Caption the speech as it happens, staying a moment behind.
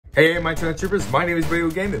Hey, my China Troopers, my name is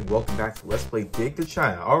Dig2China, and welcome back to Let's Play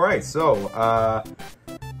Dig2China. Alright, so,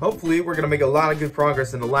 hopefully we're gonna make a lot of good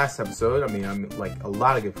progress in the last episode. I mean, I'm like, a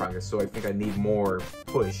lot of good progress, so I think I need more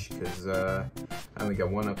push, because, I only got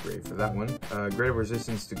one upgrade for that one. Greater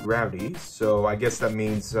resistance to gravity, so I guess that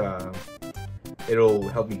means, it'll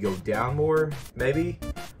help me go down more, maybe?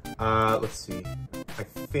 Let's see. I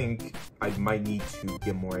think I might need to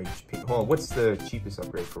get more HP. Hold on, what's the cheapest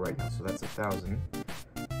upgrade for right now? So that's 1,000.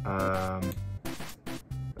 I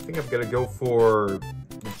think I'm gonna go for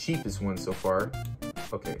the cheapest one so far.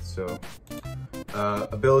 Okay, so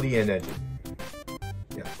ability and engine.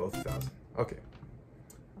 Yeah, both 1,000. Okay,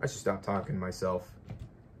 I should stop talking to myself.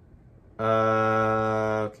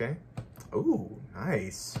 Okay. Ooh,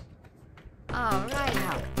 nice. All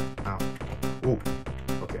right. Ow. Ooh.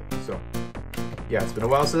 Okay, so yeah, it's been a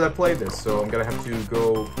while since I played this, so I'm gonna have to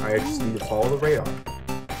go. I just need to follow the radar.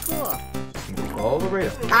 Cool. All the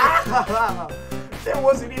radar. Ah! There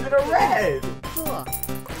wasn't even a red. Cool.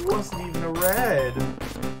 There wasn't even a red.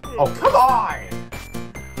 Oh, come on!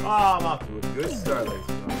 Oh, I'm off to a good start, ladies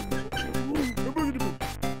and gentlemen.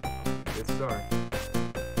 Good start.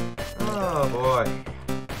 Oh boy.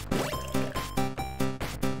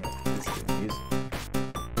 This is good music.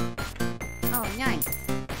 Oh, nice.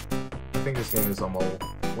 I think this game is almost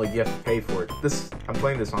like you have to pay for it. I'm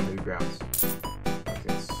playing this on new grounds.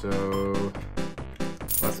 Okay, so.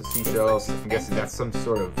 Lots of seashells. I'm guessing that's some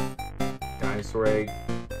sort of dinosaur egg.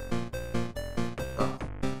 Oh.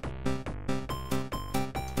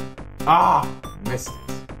 Ah! Missed it.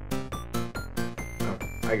 Okay,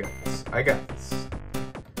 I got this. I got this.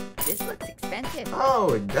 This looks expensive.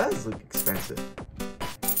 Oh, it does look expensive.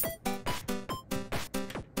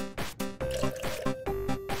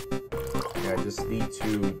 Yeah, I just need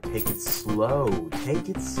to take it slow. Take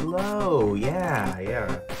it slow. Yeah,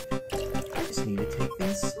 yeah. Need to take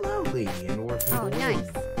things slowly in order to win. Nice.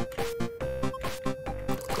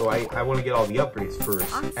 So I want to get all the upgrades first,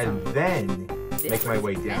 awesome. And then make my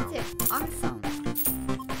way down. Awesome.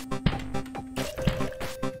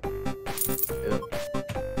 Ew.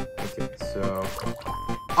 Okay, so.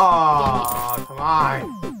 Oh, come on.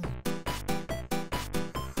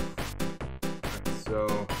 So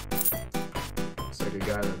looks like I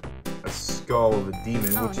got a skull of a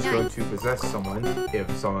demon, which is going to possess someone if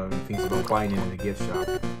someone thinks about buying it in a gift shop,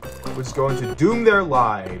 which is going to doom their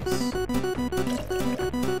lives.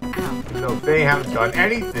 Even though they haven't done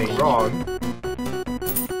anything wrong.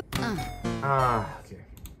 Okay.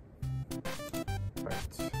 Alright,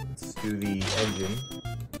 let's do the engine.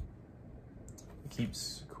 It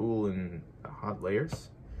keeps cool in hot layers.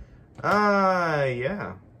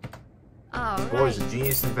 Yeah. This boy's a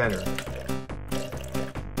genius inventor.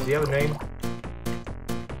 Does he have a name?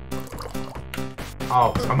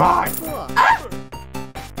 Oh, come on! Cool. Ah!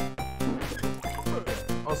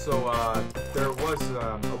 Also, there was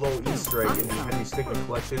a little Easter egg in the Henry Stickmin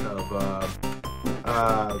collection of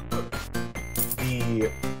the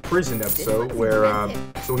prison episode where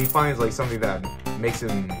so he finds like something that makes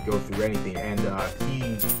him go through anything, and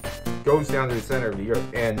he goes down to the center of the earth,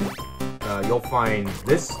 and you'll find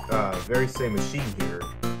this very same machine here.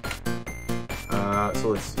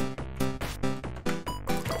 So let's see.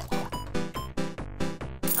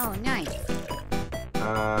 Oh, nice.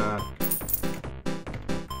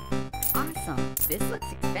 Awesome. This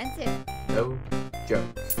looks expensive. No joke.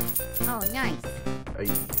 Oh, nice.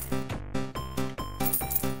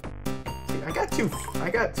 See, I got to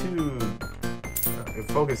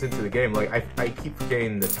focus into the game. Like I keep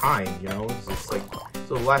forgetting the time. You know, it's just like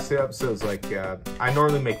so. The last two episodes, like I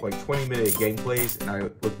normally make like 20-minute gameplays, and I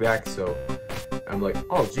look back, so I'm like,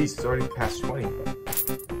 oh geez, it's already past 20.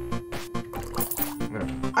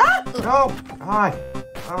 Ah! No! God!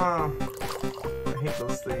 I hate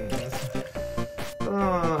those things.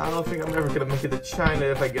 I don't think I'm ever gonna make it to China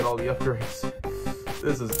if I get all the upgrades.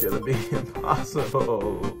 This is gonna be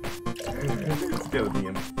impossible. It's gonna be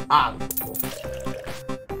impossible.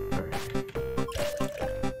 Alright.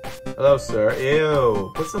 Hello, sir.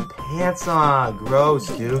 Ew. Put some pants on. Gross,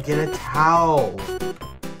 dude. Get a towel.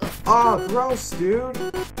 Oh, gross, dude.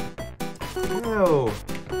 Ew.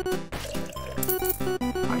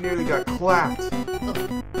 I nearly got clapped.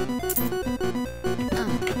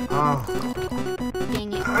 Oh.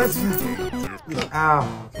 Dang it.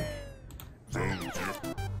 Ow. Okay.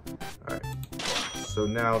 Alright. So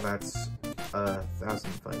now that's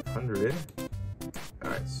 1,500.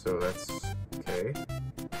 Alright, so that's okay.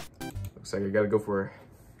 Looks like I gotta go for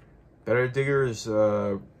better diggers,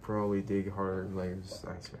 probably dig harder layers.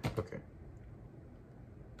 That's right. Okay.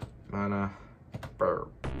 Mana. Burr.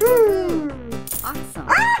 Awesome.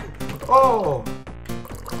 Ah! Oh!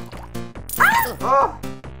 Oh!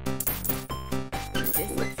 This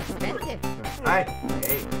looks expensive. Hey!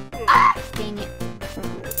 Dang it.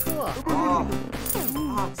 Cool. Oh!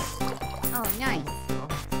 Oh, nice.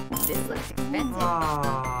 This looks expensive.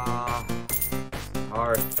 Ah!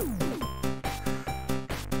 Hard.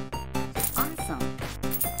 Awesome.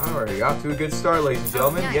 Alright, off to a good start, ladies and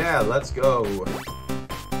gentlemen. Nice. Yeah, let's go.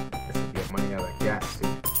 Guess we get money out of that gas, too.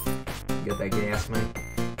 Get that gas, man.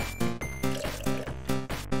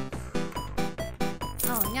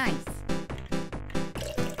 Oh, nice.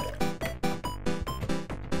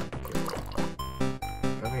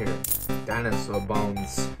 Come here. Dinosaur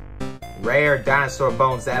bones. Rare dinosaur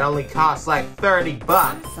bones that only cost like 30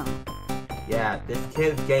 bucks. Awesome. Yeah, this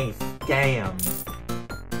kid's getting scammed.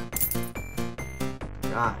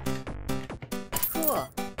 Gosh. Cool.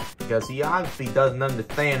 Because he obviously doesn't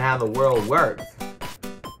understand how the world works.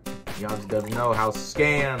 He obviously doesn't know how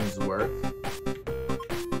scams work.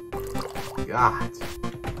 God.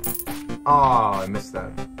 Oh, I missed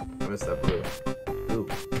that. I missed that blue. Ooh.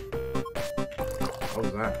 What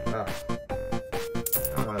was that?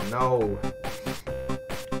 No.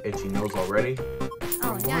 Itchy nose already.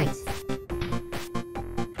 Oh, nice.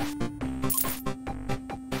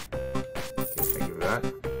 Okay, thank you for that.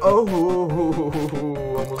 Oh,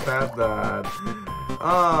 almost had that.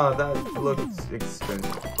 Ah, that looks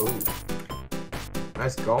expensive. Oh,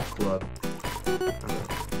 nice golf club.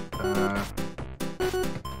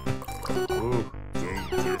 Ooh.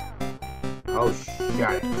 Oh,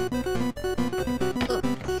 shut it.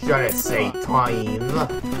 Shut it, Satan.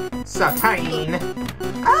 Satan. Okay.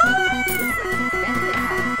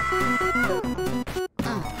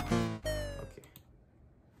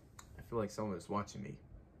 I feel like someone is watching me.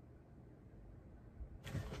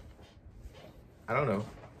 I don't know.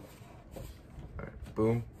 Alright,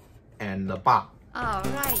 boom. And the bop. All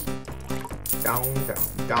right. Down,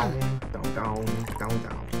 down, down, down, down, down,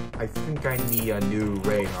 down. I think I need a new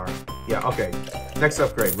radar. Yeah, okay. Next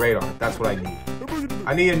upgrade, radar. That's what I need.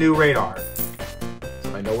 I need a new radar.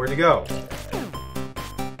 So I know where to go.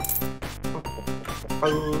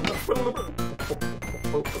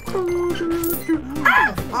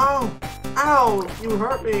 Ow! Ow! You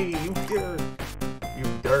hurt me! You dirt! You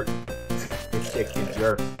dirt! You sticky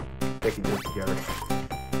jerk. Sticky jerk.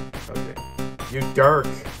 Okay. You dirk!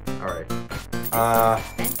 Alright.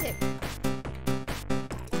 Expensive.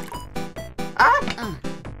 Ah!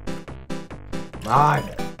 Mine!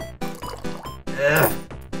 Ugh.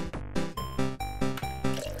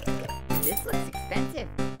 This looks expensive.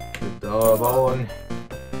 Get the bone.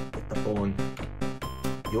 Get the bone.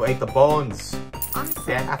 You ate the bones. Awesome.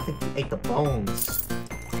 Dad, I think you ate the bones.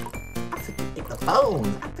 I think you ate the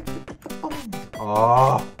bones. I think you ate the bones.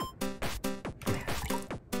 Oh.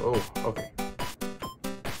 Oh, okay.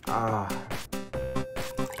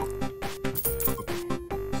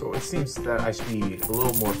 So it seems that I should be a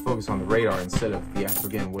little more focused on the radar instead of the actual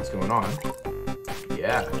game, what's going on.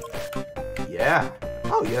 Yeah. Yeah.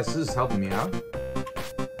 Oh, yes, this is helping me out.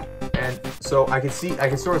 And so I can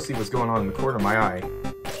sort of see what's going on in the corner of my eye.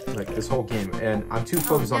 Like this whole game, and I'm too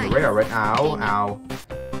focused on the radar right now. Ow, ow.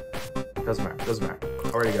 Doesn't matter, doesn't matter.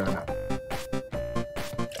 Already got enough.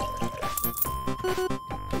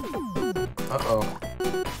 Uh-oh.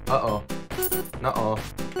 Uh-oh. Uh-oh.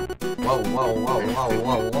 Whoa, whoa, whoa, whoa,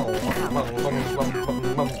 whoa, whoa,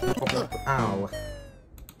 whoa. Ow.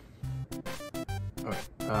 Okay,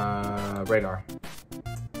 radar.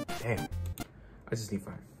 Damn. I just need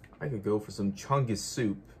 5. I could go for some chungus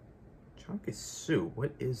soup. Chungus soup?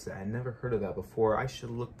 What is that? I never heard of that before. I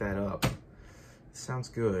should look that up. Sounds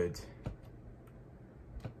good.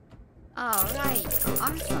 All right.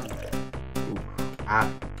 Awesome. Ooh.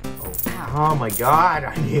 Ah. Oh. Oh my god.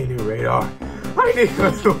 I need a new radar. I need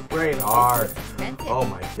a new radar. Expensive. Oh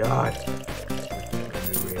my god.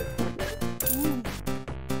 New radar.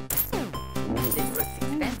 This looks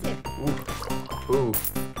expensive. Ooh. Ooh.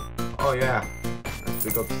 Oh yeah. That's a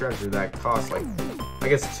big old treasure that costs like, I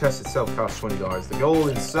guess the chest itself costs $20. The gold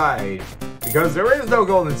inside, because there is no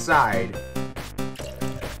gold inside.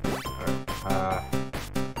 Alright,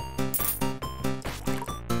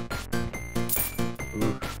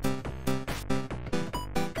 ooh.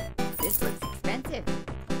 This looks expensive.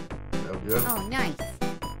 No good. Oh, nice.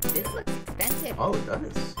 This looks expensive. Oh, it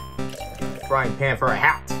does. Frying pan for a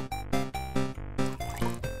hat.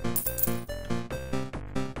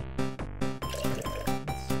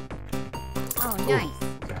 Oh, nice.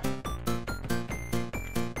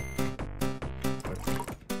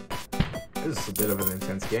 This is a bit of an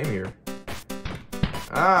intense game here.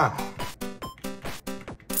 Ah.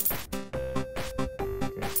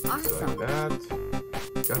 Okay, Awesome. like that.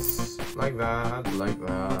 Just like that, like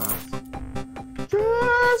that.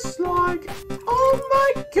 slug. Oh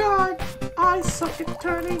my god. I suck at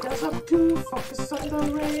turning as I'm too focused on the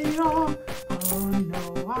radar. Oh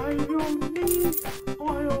no, I don't need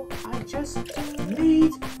oil. I just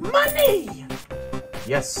need money.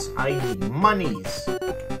 Yes, I need monies.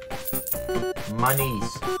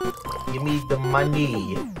 Monies. Give me the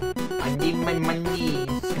money. I need my monies.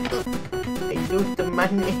 I need the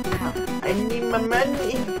money. I need my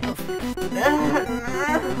money.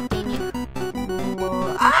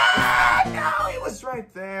 Ah, no, he was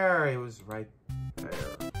right there. He was right there.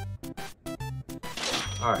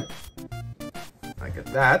 Alright. I got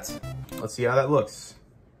that. Let's see how that looks.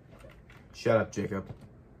 Shut up, Jacob.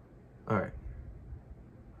 Alright.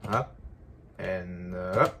 Up. And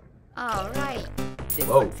up. Alright. This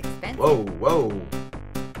Whoa. looks expensive. Whoa, whoa.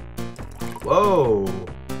 Whoa.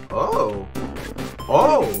 Oh.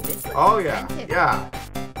 Oh. This looks Oh, yeah. expensive. Yeah.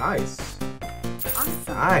 Nice.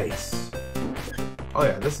 Awesome. Nice. Oh,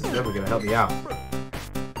 yeah. This is definitely going to help me out.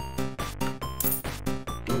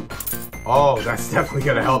 Ooh. Oh, that's definitely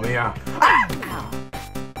going to help me out. Ah! Ow.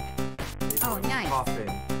 Oh, nice. Coffin.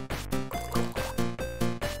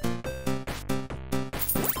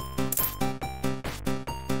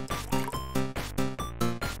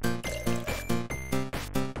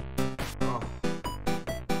 Oh.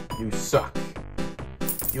 You suck.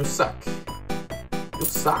 You suck. You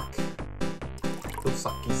suck. You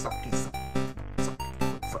suck. You suck. You suck. Suck.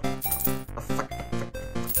 Suck.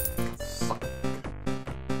 Suck.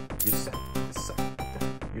 You suck. You suck.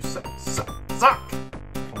 You suck. Suck. Suck.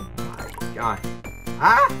 Oh my god.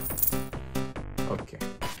 Ah! Okay.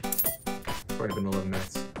 It's already been 11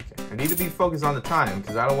 minutes. Okay. I need to be focused on the time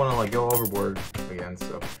because I don't want to like go overboard again.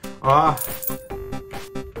 So,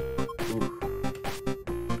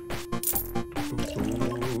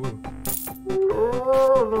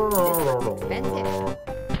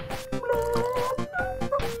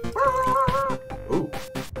 Ooh.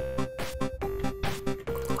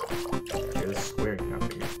 Okay, this is square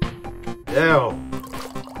nothing. Ew.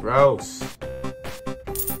 Gross.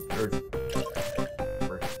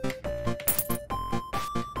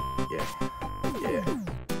 Yeah. Yeah.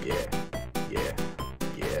 Yeah. Yeah.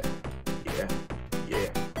 Yeah. Yeah. Yeah.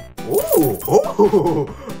 Ooh. Ooh.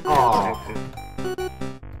 Aw.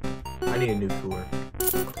 I need a new cooler.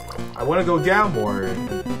 I want to go down more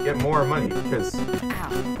and get more money because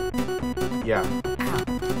yeah,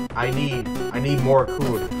 I need more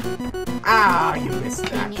cooler. Ah, you missed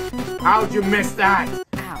that. How'd you miss that?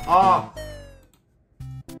 Oh,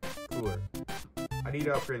 cooler. I need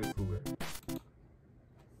to upgrade the cooler.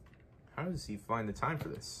 How does he find the time for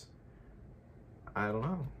this? I don't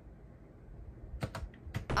know.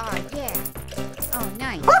 Oh, yeah. Oh,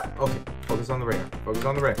 nice. Okay, focus on the radar. Focus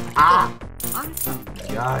on the radar. Ah! Awesome.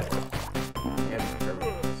 God. Damn it, there it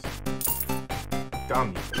is.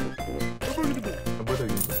 Dumb.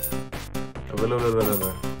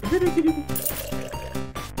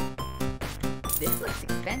 This looks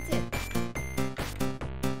expensive.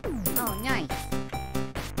 Oh, nice.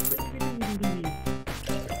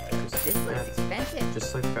 This looks expensive.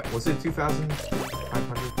 Just like that. Was it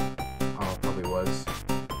 2,500? Oh, probably was.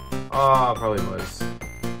 Oh, probably was.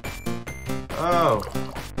 Oh.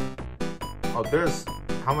 Oh, there's...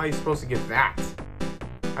 How am I supposed to get that?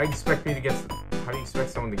 How do you expect me to get... How do you expect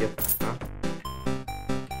someone to get that, huh?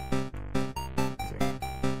 Okay.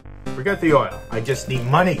 Forget the oil. I just need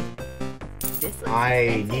money. This looks I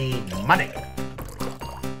expensive. need money.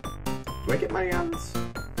 Do I get money on this?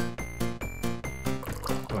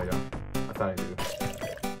 No, I don't. I thought I do.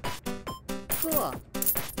 Cool.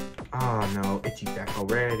 Oh, no. Itchy back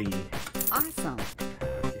already. Awesome.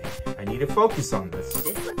 Okay. I need to focus on this.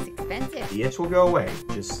 This looks expensive. The itch will go away.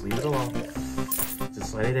 Just leave it alone.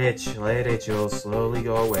 Just let it itch. Let it itch. It'll slowly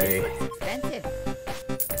go away. This looks expensive.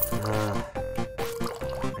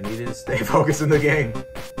 I needed to stay focused in the game.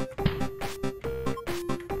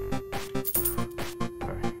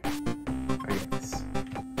 Alright. I get this.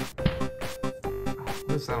 Oh,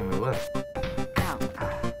 what is that on my lip? Ow.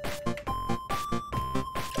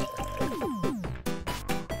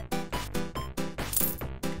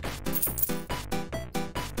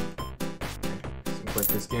 Seems like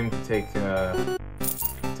this game could take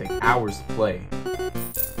hours to play.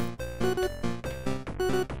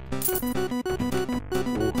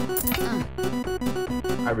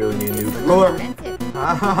 I really need a new cooler. Expensive.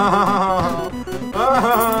 Oh!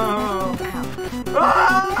 Oh!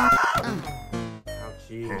 Ah!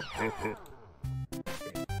 Ouchie. Okay.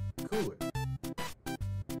 Cooler.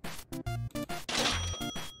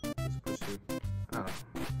 Just push through. I don't know.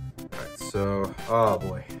 Alright, so, oh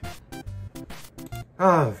boy.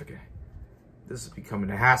 Oh, okay. This is becoming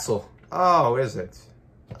a hassle. Oh, is it?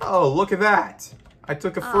 Oh, look at that. I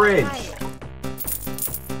took a All fridge. right.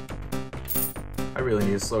 I really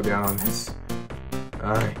need to slow down on this.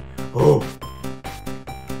 Alright. Oh.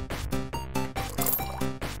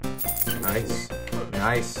 Nice.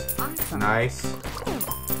 Nice. Awesome. Nice.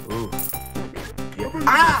 Ooh. Yeah.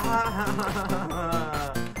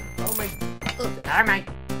 Ah! Oh my. Oh my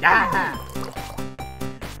god.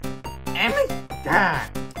 Oh my god.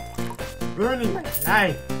 Burning my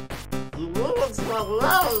knife. You ruined my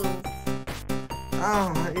life.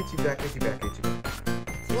 Oh, itchy back, itchy back, itchy back.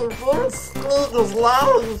 You ruined Sneaker's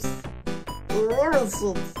lives. You ruined it.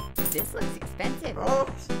 This looks expensive. Oh,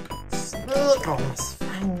 Sneaker must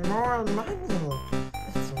find more money.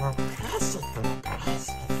 It's more precious than precious.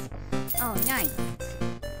 Oh, nice.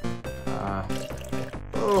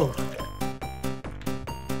 Oh.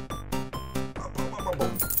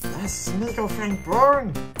 That's Sneaker find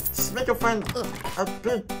boring. Sneaker find a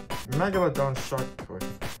big megalodon shark toy.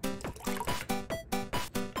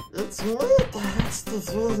 It's me that's the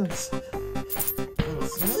reasons.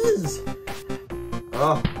 It's me.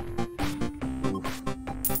 Oh. Oof.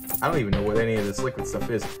 I don't even know what any of this liquid stuff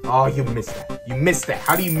is. Oh, you missed that. You missed that.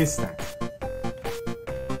 How do you miss that?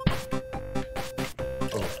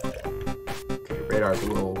 Oh. Okay, radar's a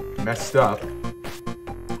little messed up.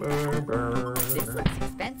 This looks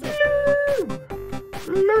expensive.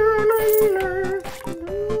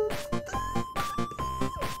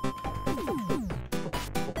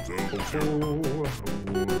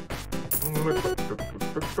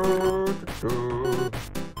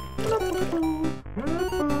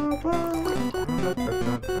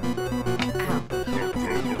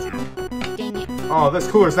 Dang it. Oh, this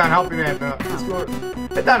cooler's not helping, man. This cooler,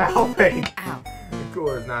 it's not helping. Ow. The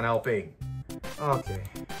cooler's not helping. Okay.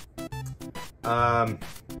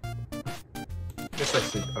 Guess I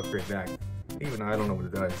should upgrade that. Even though I don't know what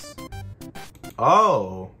it does.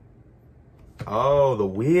 Oh. Oh, the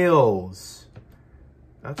wheels.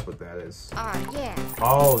 That's what that is. Oh, yeah.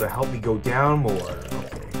 Oh, to help me go down more.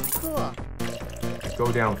 Okay. Cool.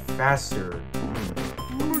 Go down faster.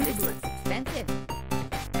 This looks expensive.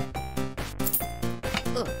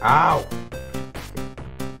 Ow.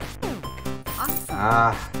 Awesome.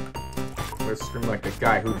 Ah. I'm gonna scream like the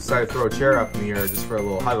guy who decided to throw a chair up in the air just for a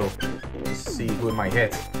little huddle. Just to see who it might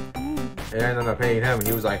hit. It ended up hitting him and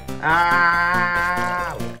he was like,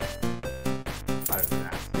 ah. I don't know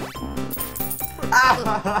that.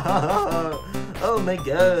 Ah! Oh my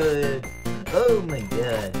god. Oh my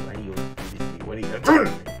god. Why are you gonna do this to me? What are you gonna do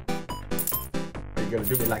to me? Why are you gonna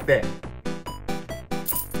do me like that?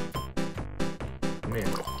 Come here.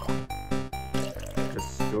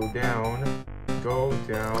 Just go down. Go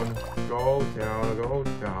down. Go down. Go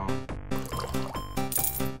down.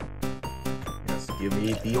 Yes, give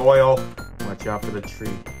me the oil. Watch out for the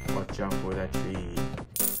tree. Watch out for that tree.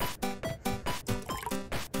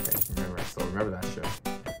 Remember that show.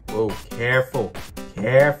 Whoa, careful.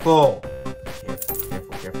 Careful. Careful,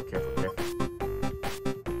 careful, careful, careful, careful.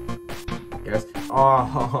 Yes.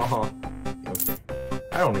 Oh. Okay.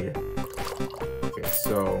 I don't need it. Okay,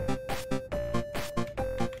 so.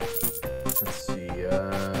 Let's see.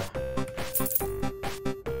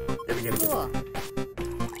 Get it. Cool.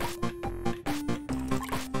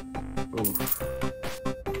 Oof.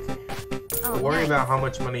 Oh, Don't worry nice. about how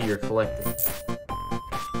much money you're collecting.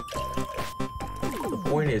 The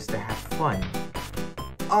point is to have fun.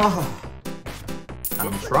 Oh,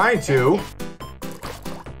 I'm trying to.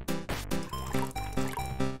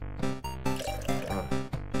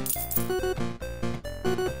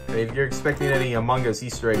 If you're expecting any Among Us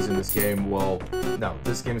Easter eggs in this game, well, no.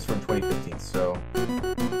 This game is from 2015, so...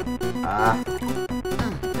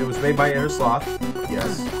 it was made by Innersloth.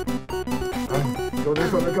 Yes. Go there,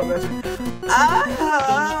 go there, go there.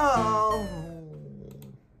 Ow!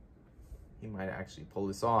 He might actually pull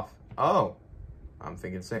this off. Oh, I'm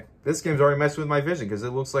thinking same. This game's already messed with my vision because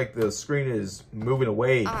it looks like the screen is moving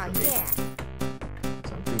away Oh, from me. yeah. So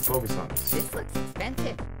I'm too focused on this. This looks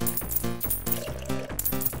expensive.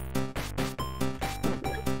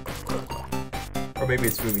 Or maybe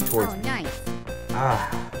it's moving towards Oh, me. nice.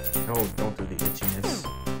 No, don't do the itchiness.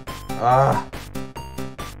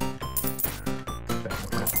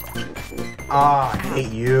 I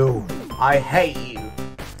hate you. I hate you.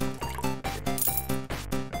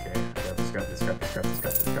 Okay, got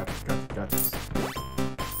this.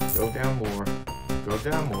 Go down more. Go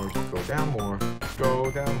down more. Go down more.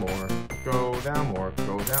 Go down more. Go down more.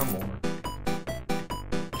 Go down more.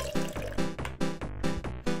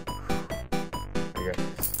 I got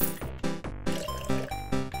this.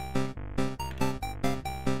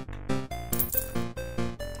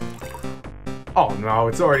 Oh no,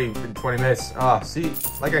 it's already been 20 minutes. See,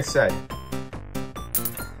 like I said.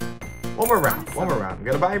 One more round. I'm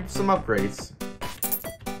gonna buy some upgrades.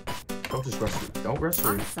 Don't just rush through. Don't rush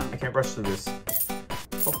through. Awesome. I can't rush through this.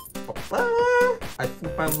 I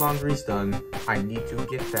think my laundry's done. I need to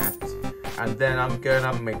get that. And then I'm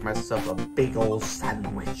gonna make myself a big old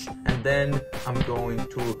sandwich. And then I'm going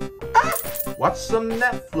to watch some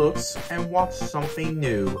Netflix and watch something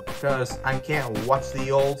new. Because I can't watch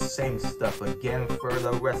the old same stuff again for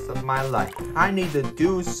the rest of my life. I need to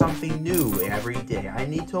do something new every day. I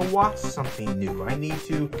need to watch something new. I need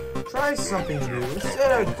to try something new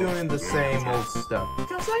instead of doing the same old stuff.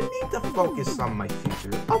 Because I need to focus on my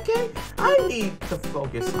future, okay? I need to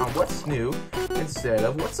focus on what's new instead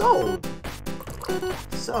of what's old.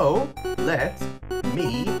 So, let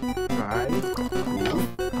me try.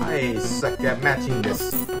 I suck at matching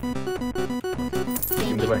this.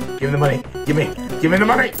 Give me the money. Give me the money. Give me the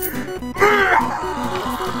money.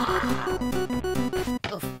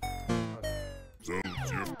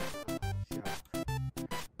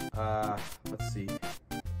 Let's see.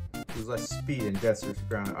 There's less speed and denser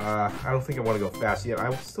ground. I don't think I want to go fast yet.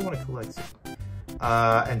 I still want to collect some.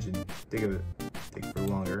 Engine. Dig for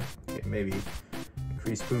longer. Okay, maybe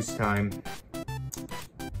increase boost time.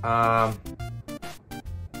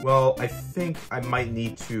 Well, I think I might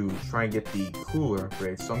need to try and get the cooler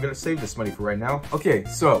upgrade, so I'm gonna save this money for right now. Okay,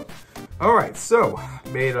 so, alright, so,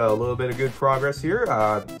 made a little bit of good progress here.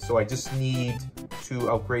 So I just need to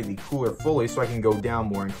upgrade the cooler fully so I can go down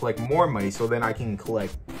more and collect more money, so then I can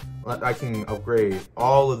upgrade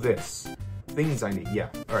all of this. Things I need, yeah.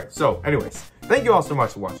 Alright, so, anyways, thank you all so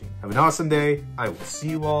much for watching. Have an awesome day. I will see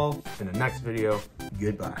you all in the next video.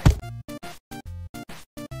 Goodbye.